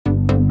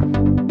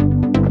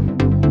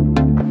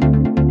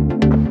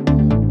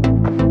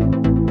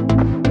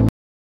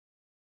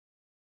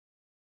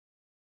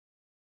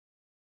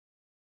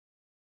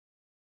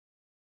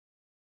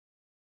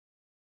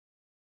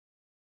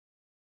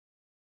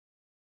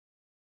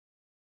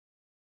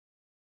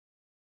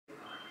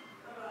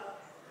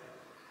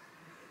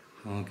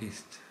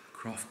Hergest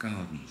Croft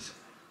Gardens,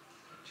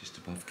 just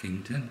above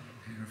Kington,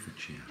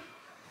 Herefordshire.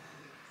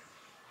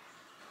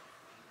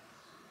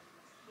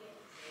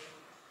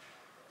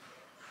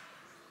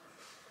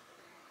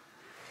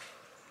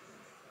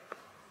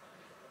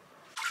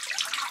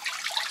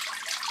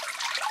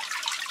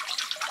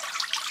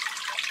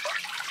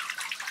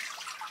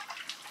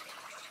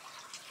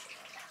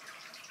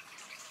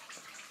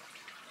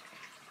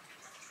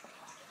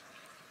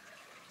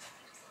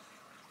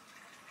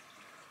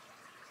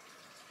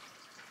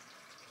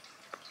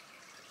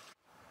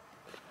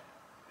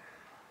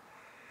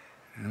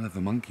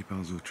 Another monkey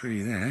puzzle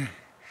tree there,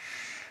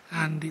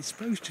 and it's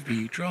supposed to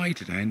be dry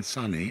today and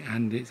sunny,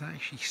 and it's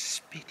actually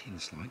spitting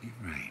slightly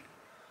with rain.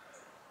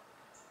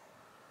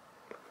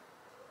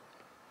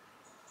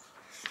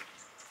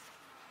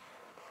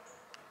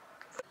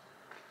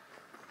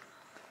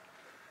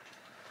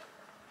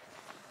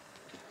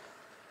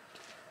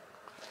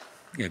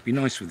 Yeah, it'd be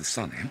nice with the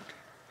sun out.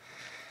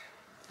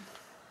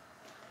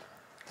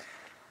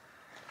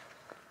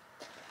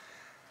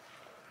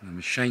 And I'm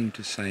ashamed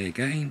to say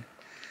again,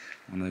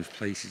 one of those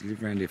places,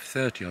 lived around here for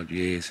 30 odd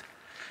years,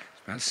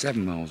 it's about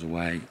 7 miles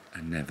away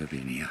and never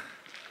been here.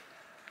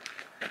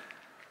 I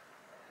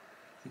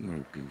think we're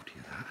all guilty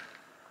of that.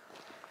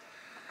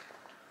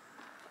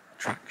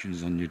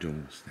 Attractions on your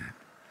doorstep.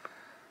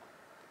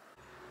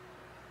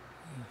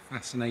 Oh,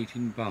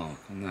 fascinating bark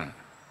on that.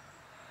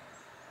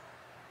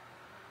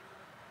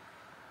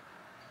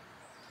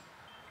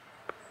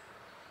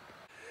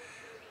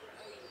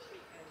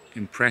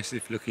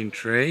 Impressive looking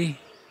tree.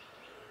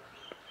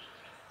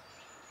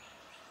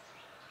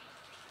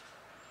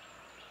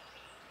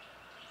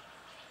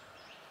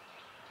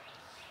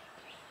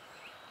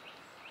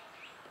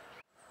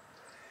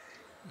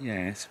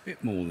 Yeah, it's a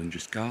bit more than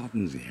just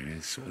gardens here.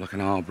 It's sort of like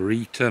an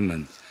arboretum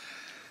and,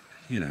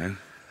 you know,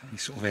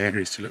 these sort of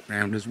areas to look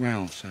round as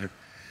well. So,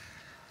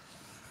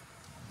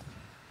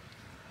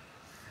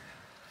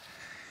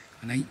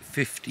 an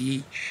 £8.50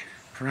 each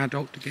per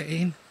adult to get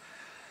in,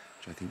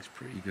 which I think is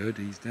pretty good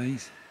these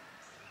days.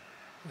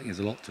 I think there's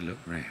a lot to look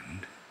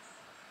round.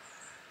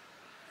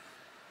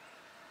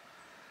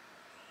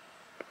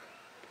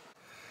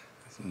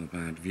 That's not a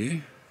bad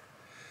view.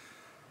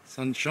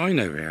 Sunshine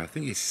over here. I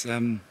think it's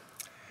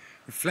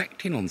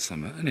reflecting on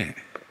something, isn't it?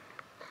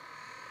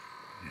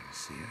 Never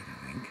see it, I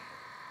don't think.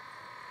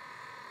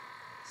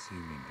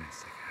 Zoom in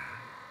best I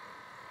can.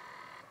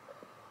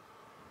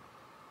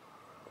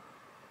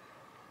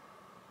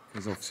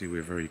 Because obviously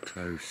we're very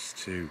close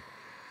to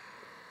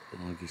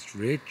Hergest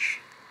Ridge,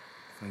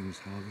 famous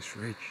Hergest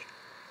Ridge,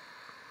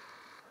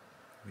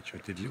 which I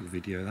did a little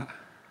video of that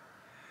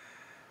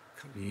a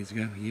couple of years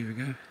ago, a year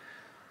ago.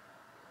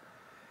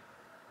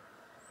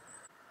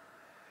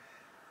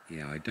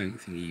 Yeah, I don't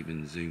think he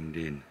even zoomed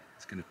in.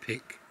 It's going to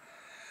pick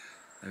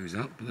those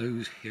up,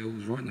 those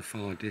hills right in the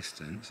far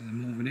distance, and the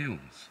Morven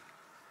Hills.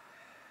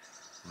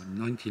 I'm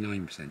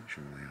 99%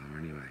 sure they are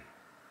anyway.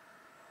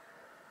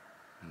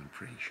 I'm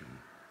pretty sure.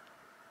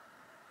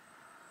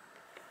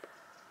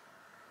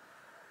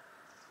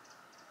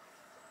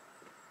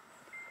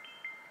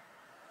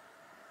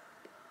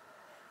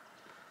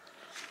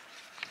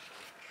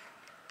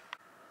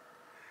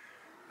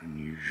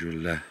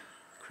 Unusual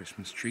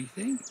Christmas tree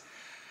thing.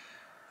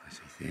 I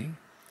say thing.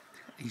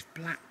 These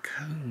black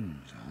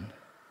cones on.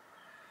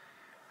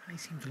 They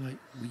seem to like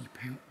weep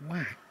out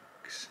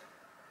wax.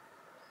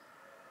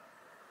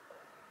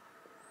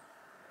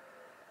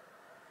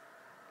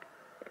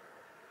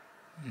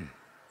 Yeah,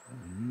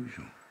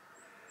 unusual.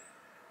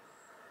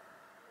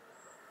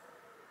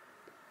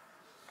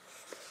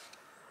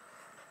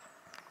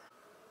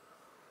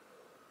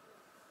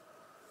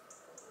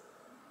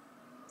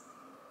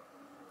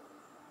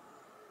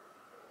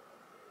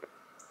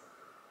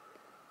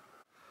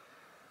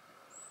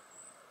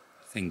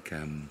 I think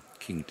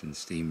Kington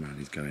Steam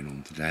Rally is going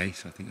on today,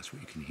 so I think that's what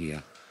you can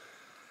hear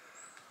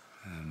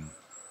in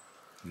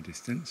the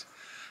distance.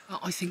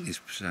 I think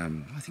this.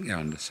 I think they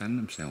understand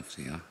themselves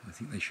here. I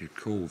think they should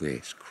call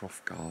this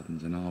Croft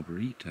Gardens and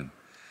Arboretum.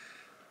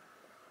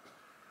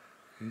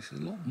 It's a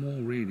lot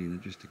more really than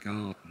just a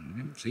garden. We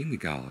haven't seen the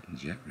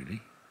gardens yet,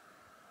 really.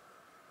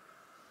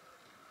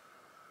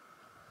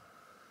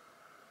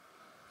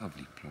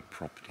 Lovely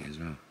property as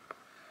well.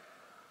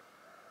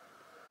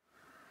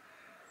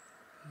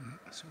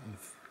 That sort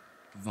of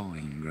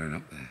vine growing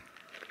up there.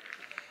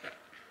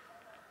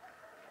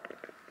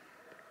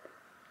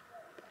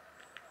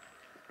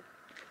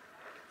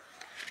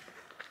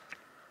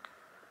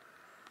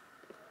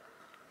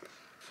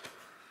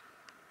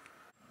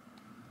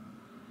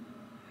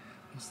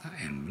 What's that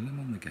emblem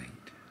on the gate?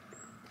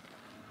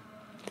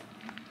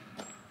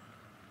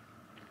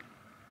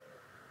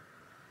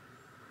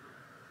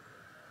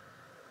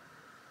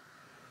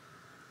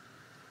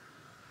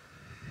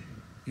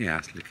 yeah,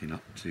 it's looking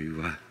up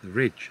to the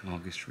ridge,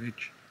 Hergest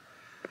Ridge.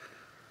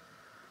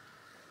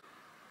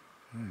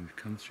 Oh, we've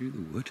come through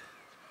the wood,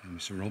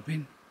 Mr.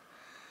 Robin,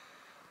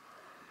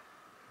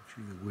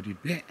 through the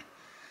wooded bit,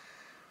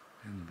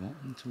 and the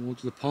bottom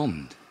towards the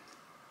pond.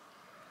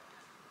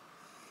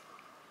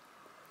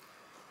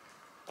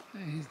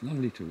 It's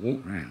lovely to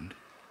walk round.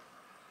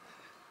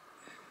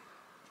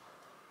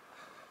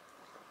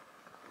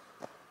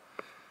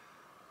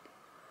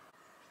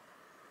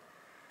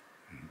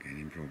 I'm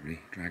getting probably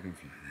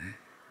dragonfly there.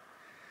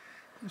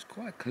 It was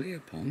quite a clear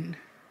pond.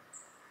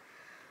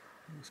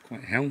 It was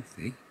quite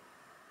healthy.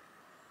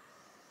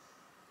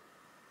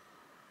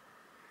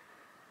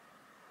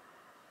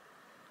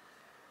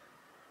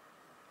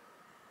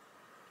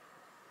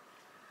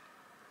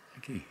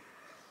 Okay,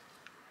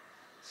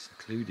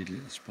 secluded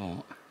little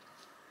spot.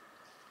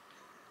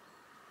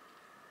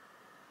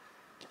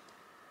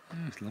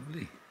 Oh, it's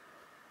lovely.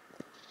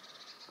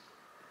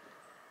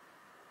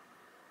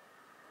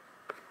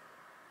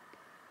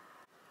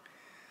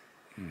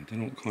 Yeah, I don't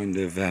know what kind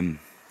of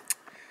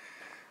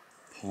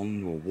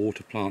pond or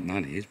water plant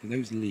that is, but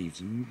those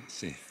leaves are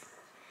massive.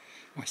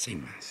 Well, I say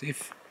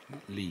massive.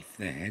 That leaf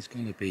there has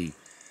got to be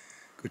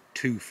a good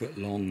 2 foot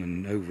long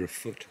and over a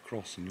foot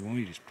across in the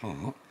widest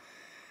part.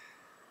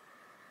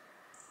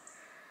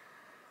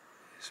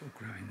 It's all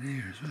growing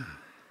there as well.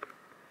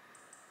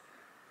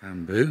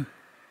 Bamboo.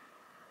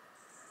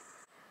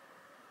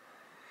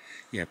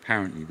 Yeah,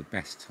 apparently the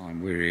best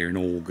time, we're here in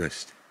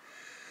August,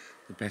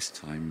 the best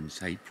time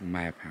is April,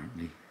 May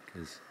apparently,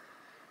 because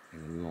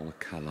there's a lot of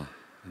colour.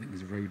 I think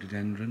there's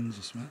rhododendrons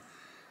or something.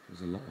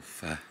 There's a lot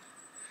of,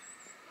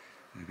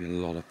 maybe a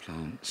lot of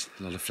plants,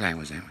 a lot of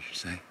flowers out I should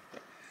say.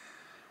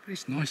 But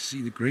it's nice to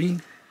see the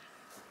green.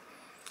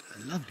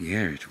 A lovely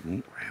area to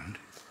walk around.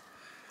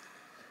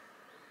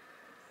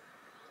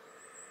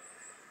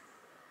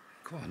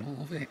 Quite a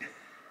lot of it.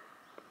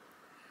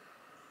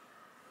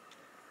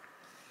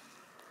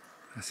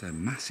 That's a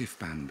massive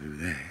bamboo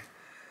there.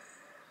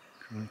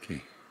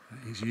 Crikey,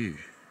 that is huge.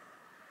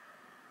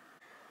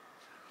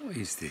 What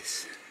is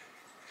this?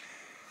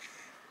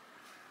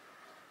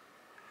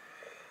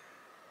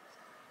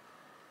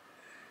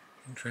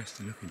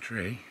 Interesting looking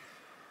tree.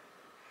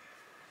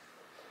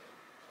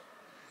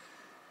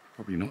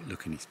 Probably not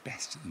looking its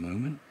best at the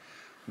moment.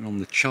 We're on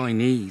the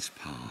Chinese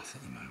path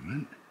at the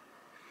moment.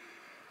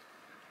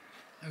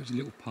 That was a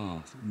little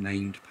path, a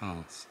named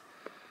path.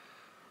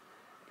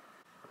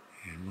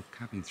 Yeah, a little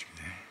cabin through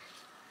there.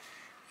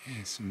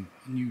 Yeah, some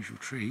unusual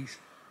trees.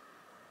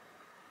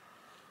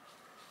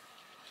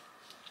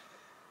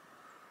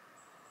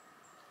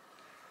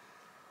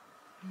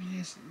 I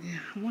mean, yeah,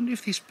 I wonder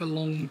if this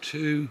belonged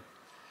to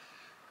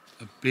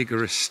a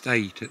bigger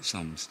estate at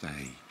some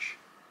stage.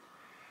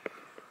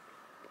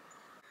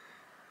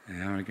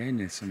 Now again,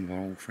 there's some of our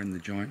old friend the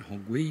giant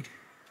hogweed.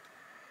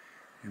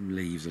 Them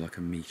leaves are like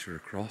 1 metre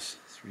across,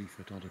 3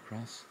 foot odd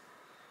across.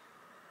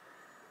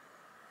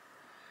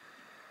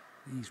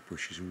 These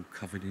bushes are all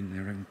covered in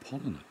their own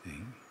pollen, I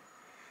think.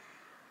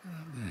 Look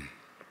up there.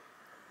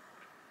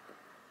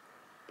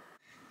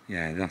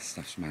 Yeah, that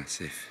stuff's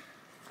massive.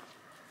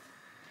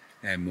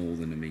 They're more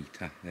than 1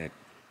 metre. They're,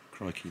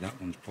 crikey, that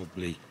one's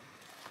probably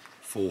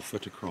 4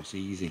 foot across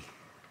easy.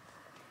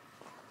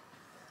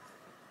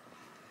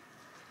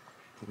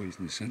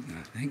 Poison centre,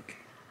 I think.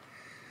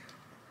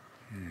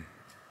 Yeah.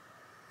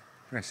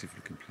 Impressive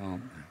looking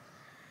plant though.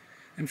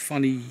 And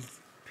funny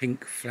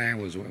pink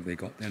flowers, what have they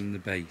got down in the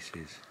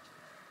bases?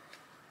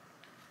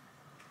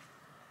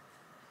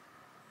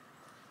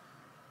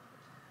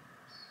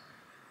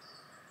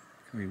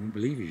 I wouldn't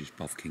believe you just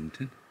above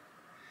Kington.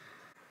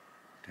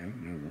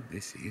 Don't know what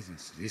this is.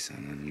 This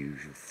an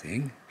unusual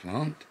thing,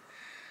 plant.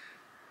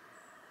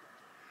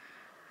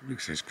 It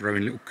looks like it's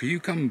growing little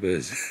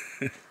cucumbers.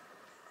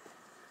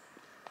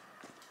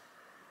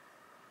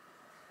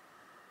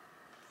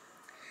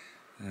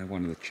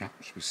 One of the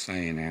chaps was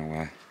saying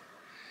how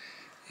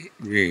it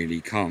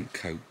really can't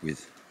cope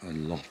with a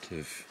lot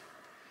of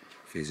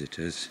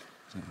visitors.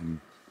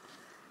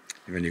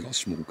 You've only got a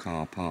small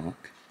car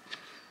park,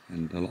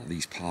 and a lot of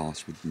these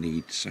paths would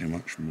need so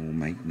much more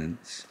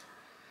maintenance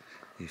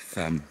if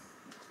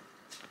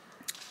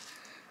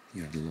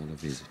you had a lot of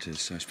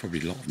visitors. So it's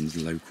probably a lot of them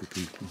the local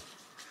people.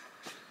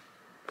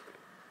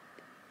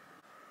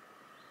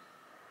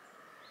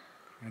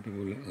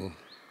 Incredible little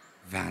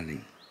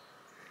valley.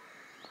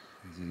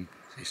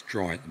 It's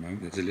dry at the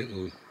moment. There's a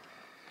little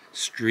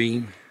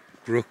stream,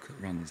 brook that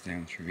runs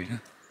down through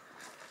here.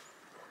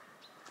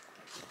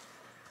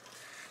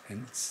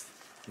 Hence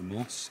the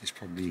moss is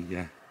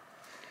probably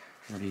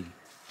very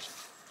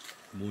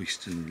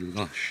moist and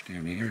lush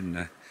down here in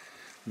the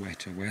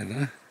wetter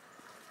weather.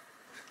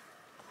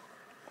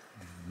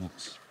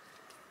 Moss.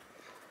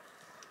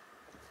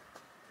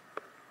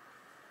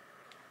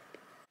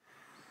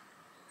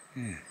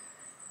 Yeah.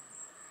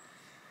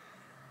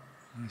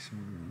 Nice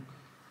little walk.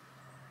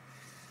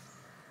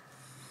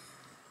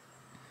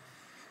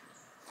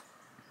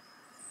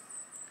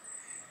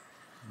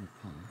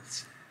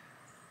 Paths.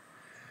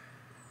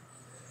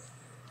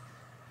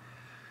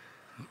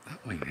 Up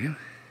that way now.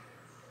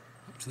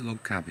 to the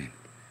log cabin.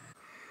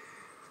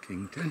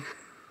 Kington.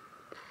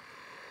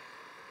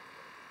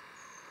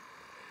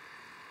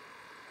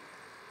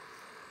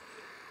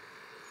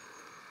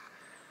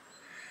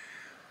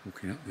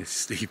 Walking up this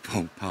steep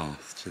old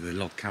path to the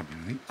log cabin,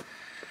 I think.